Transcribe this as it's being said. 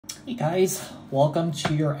Hey guys, welcome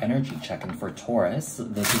to your energy check-in for Taurus.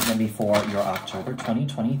 This is going to be for your October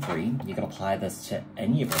 2023. You can apply this to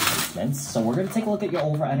any of your placements. So we're going to take a look at your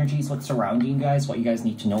overall energies, what's surrounding you guys, what you guys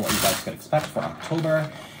need to know, what you guys could expect for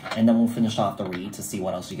October. And then we'll finish off the read to see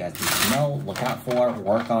what else you guys need to know, look out for,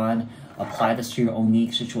 work on, apply this to your own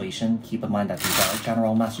unique situation. Keep in mind that these are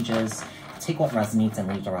general messages. Take what resonates and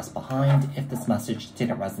leave the rest behind. If this message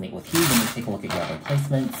didn't resonate with you, then you take a look at your other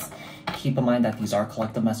placements. Keep in mind that these are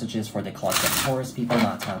collective messages for the collective Taurus people,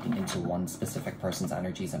 not tapping into one specific person's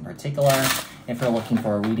energies in particular. If you're looking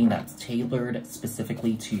for a reading that's tailored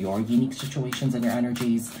specifically to your unique situations and your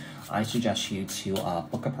energies, I suggest you to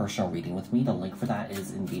book a personal reading with me. The link for that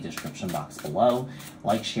is in the description box below.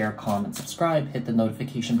 Like, share, comment, subscribe, hit the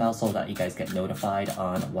notification bell so that you guys get notified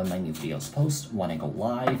on when my new videos post, when I go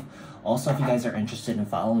live. Also, if you guys are interested in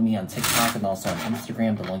following me on TikTok and also on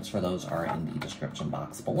Instagram, the links for those are in the description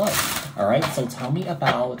box below. All right, so tell me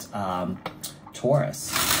about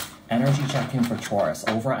Taurus. Energy check-in for Taurus.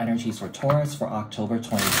 Overall energies for Taurus for October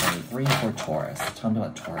 2023 for Taurus. Tell me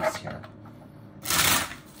about Taurus here.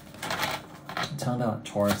 Tell me about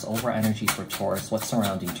Taurus. Overall energies for Taurus. What's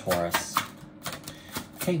surrounding Taurus?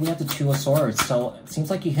 Okay, we have the Two of Swords. So it seems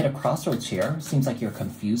like you hit a crossroads here. Seems like you're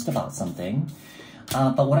confused about something.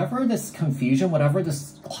 But whatever this confusion, whatever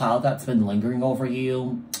this cloud that's been lingering over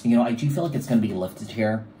you, I do feel like it's going to be lifted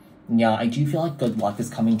here. Yeah, I do feel like good luck is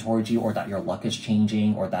coming towards you, or that your luck is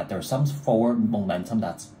changing, or that there's some forward momentum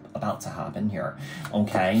that's about to happen here.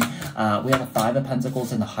 Okay, we have a Five of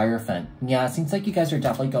Pentacles and the Hierophant. Yeah, it seems like you guys are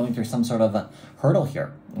definitely going through some sort of a hurdle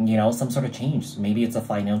here. Some sort of change. Maybe it's a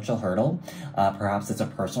financial hurdle. Perhaps it's a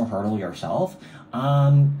personal hurdle yourself.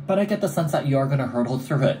 But I get the sense that you are going to hurdle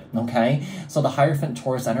through it. Okay, so the Hierophant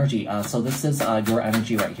Taurus energy. So this is your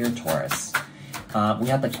energy right here, Taurus. We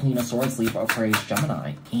have the Queen of Swords, Libra, Aquarius,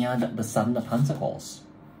 Gemini, and the Seven of Pentacles.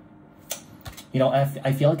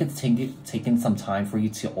 I feel like it's taken some time for you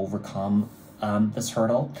to overcome this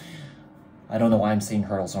hurdle. I don't know why I'm saying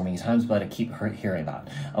hurdle so many times, but I keep hearing that,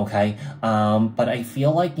 okay? But I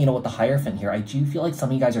feel like, with the Hierophant here, I do feel like some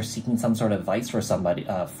of you guys are seeking some sort of advice for somebody,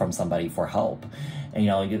 from somebody for help.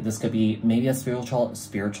 And, this could be maybe a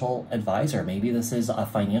spiritual advisor. Maybe this is a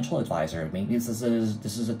financial advisor. Maybe this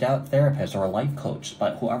is a therapist or a life coach.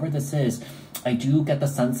 But whoever this is, I do get the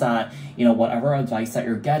sense that, whatever advice that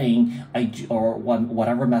you're getting,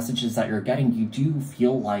 whatever messages that you're getting, you do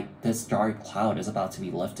feel like this dark cloud is about to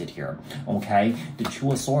be lifted here, okay? The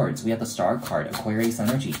Two of Swords, we have the Star card, Aquarius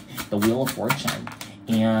energy, the Wheel of Fortune,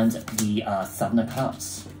 and the Seven of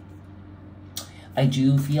Cups. I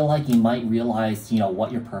do feel like you might realize,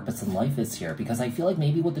 what your purpose in life is here, because I feel like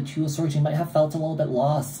maybe with the Two of Swords, you might have felt a little bit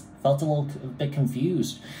lost, felt a little bit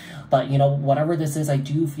confused. But, whatever this is, I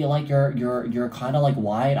do feel like you're kind of like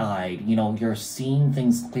wide-eyed, you're seeing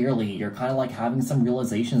things clearly. You're kind of like having some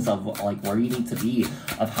realizations of like where you need to be,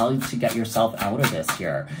 of how to get yourself out of this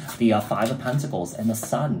here. The Five of Pentacles and the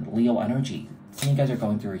Sun, Leo energy. Some of you guys are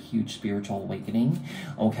going through a huge spiritual awakening,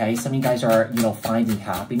 okay? Some of you guys are, finding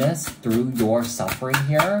happiness through your suffering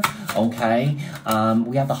here, okay?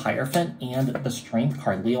 We have the Hierophant and the Strength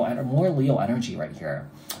card, more Leo energy right here.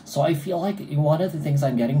 So I feel like one of the things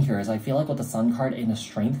I'm getting here is I feel like with the Sun card and the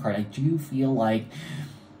Strength card, I do feel like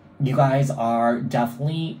you guys are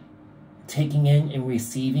definitely taking in and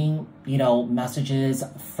receiving, messages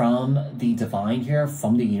from the divine here,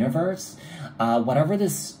 from the universe. Whatever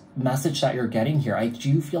this message that you're getting here, I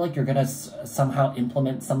do feel like you're gonna somehow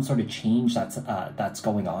implement some sort of change that's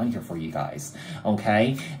going on here for you guys,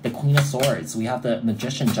 okay? The Queen of Swords, we have the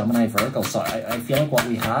Magician, Gemini, Virgo. So I feel like what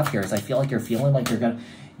we have here is I feel like you're feeling like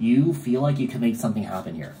you feel like you could make something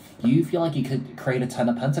happen here. You feel like you could create a Ten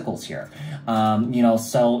of Pentacles here.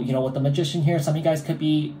 So, with the Magician here, some of you guys could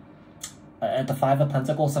be at the Five of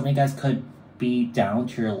Pentacles. Some of you guys could be down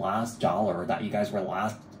to your last dollar, that you guys were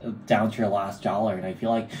down to your last dollar. And I feel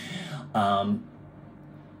like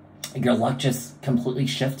your luck just completely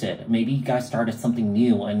shifted. Maybe you guys started something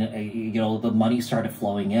new, and the money started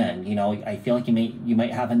flowing in. I feel like you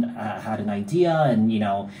might have had an idea, and you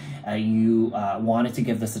wanted to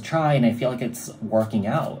give this a try, and I feel like it's working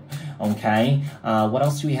out. Okay, what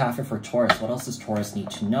else do we have here for Taurus? What else does Taurus need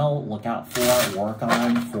to know, look out for, work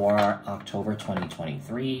on for October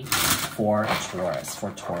 2023 for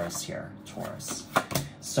Taurus here, Taurus?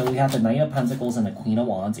 So we have the Knight of Pentacles and the Queen of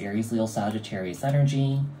Wands, Aries, Leo, Sagittarius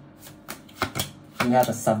energy. We have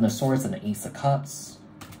the Seven of Swords and the Ace of Cups.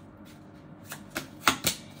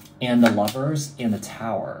 And the Lovers and the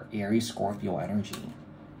Tower, Aries, Scorpio energy.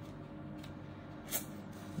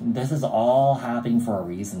 This is all happening for a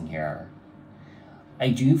reason here. I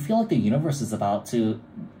do feel like the universe is about to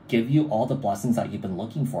give you all the blessings that you've been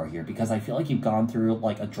looking for here, because I feel like you've gone through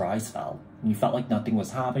like a dry spell. You felt like nothing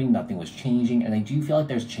was happening, nothing was changing, and I do feel like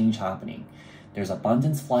there's change happening. There's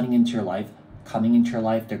abundance flooding into your life, coming into your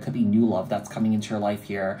life. There could be new love that's coming into your life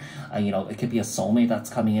here. You know, it could be a soulmate that's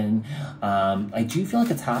coming in. I do feel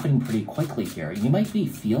like it's happening pretty quickly here. You might be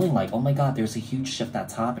feeling like, oh my God, there's a huge shift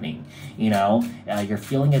that's happening. You know, you're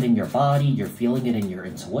feeling it in your body. You're feeling it in your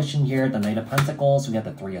intuition here. The Knight of Pentacles, we have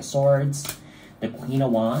the Three of Swords, the Queen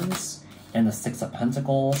of Wands, and the Six of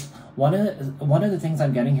Pentacles. One of the things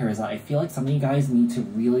I'm getting here is that I feel like some of you guys need to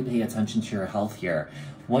really pay attention to your health here.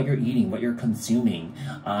 What you're eating, what you're consuming,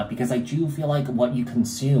 because I do feel like what you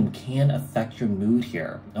consume can affect your mood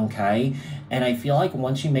here, okay? And I feel like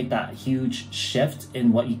once you make that huge shift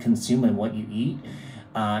in what you consume and what you eat,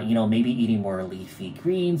 you know, maybe eating more leafy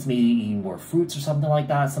greens, maybe eating more fruits or something like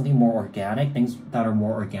that, something more organic, things that are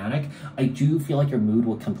more organic, I do feel like your mood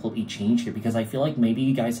will completely change here, because I feel like maybe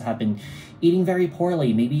you guys have been eating very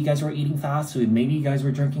poorly, maybe you guys were eating fast food, maybe you guys were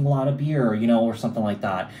drinking a lot of beer, you know, or something like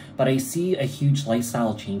that. But I see a huge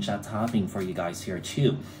lifestyle change that's happening for you guys here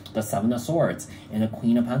too. The Seven of Swords and the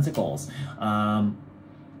Queen of Pentacles.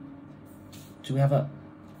 Do we have a...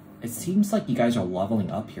 It seems like you guys are leveling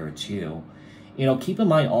up here too. You know, keep in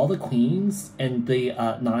mind, all the queens and the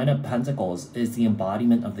Nine of Pentacles is the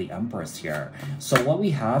embodiment of the Empress here. So what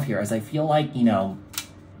we have here is I feel like, you know,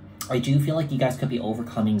 I do feel like you guys could be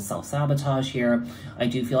overcoming self-sabotage here. I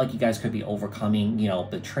do feel like you guys could be overcoming, you know,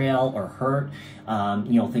 betrayal or hurt,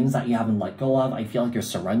 you know, things that you haven't let go of. I feel like you're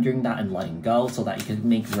surrendering that and letting go so that you can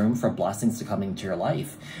make room for blessings to come into your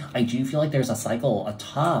life. I do feel like there's a cycle, a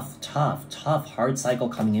tough, hard cycle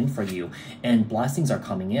coming in for you, and blessings are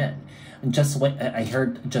coming in. Just wait, I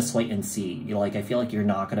heard just wait and see. You know, like, I feel like you're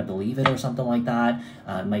not going to believe it or something like that.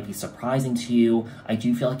 It might be surprising to you. I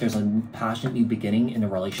do feel like there's a passionate new beginning in a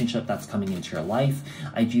relationship that's coming into your life.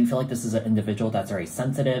 I do feel like this is an individual that's very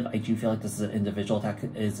sensitive. I do feel like this is an individual that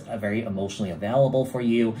is very emotionally available for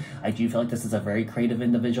you. I do feel like this is a very creative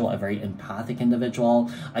individual, a very empathic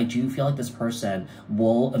individual. I do feel like this person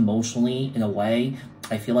will emotionally, in a way,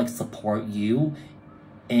 I feel like support you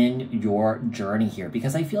in your journey here,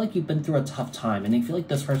 because I feel like you've been through a tough time, and I feel like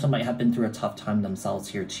this person might have been through a tough time themselves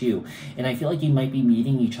here too. And I feel like you might be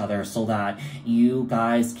meeting each other so that you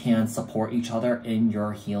guys can support each other in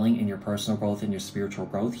your healing, in your personal growth, in your spiritual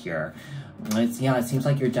growth here. Yeah, it seems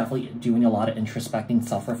like you're definitely doing a lot of introspecting,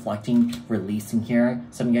 self-reflecting, releasing here.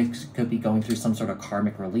 Some of you guys could be going through some sort of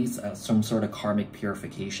karmic release, some sort of karmic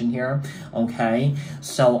purification here, okay?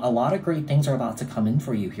 So a lot of great things are about to come in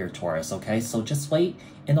for you here, Taurus, okay? So just wait,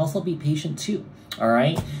 and also be patient too, all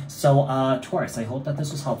right? So Taurus, I hope that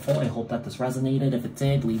this was helpful. I hope that this resonated. If it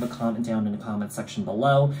did, leave a comment down in the comment section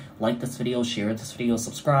below. Like this video, share this video,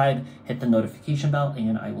 subscribe, hit the notification bell,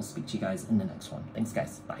 and I will speak to you guys in the next one. Thanks,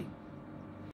 guys. Bye.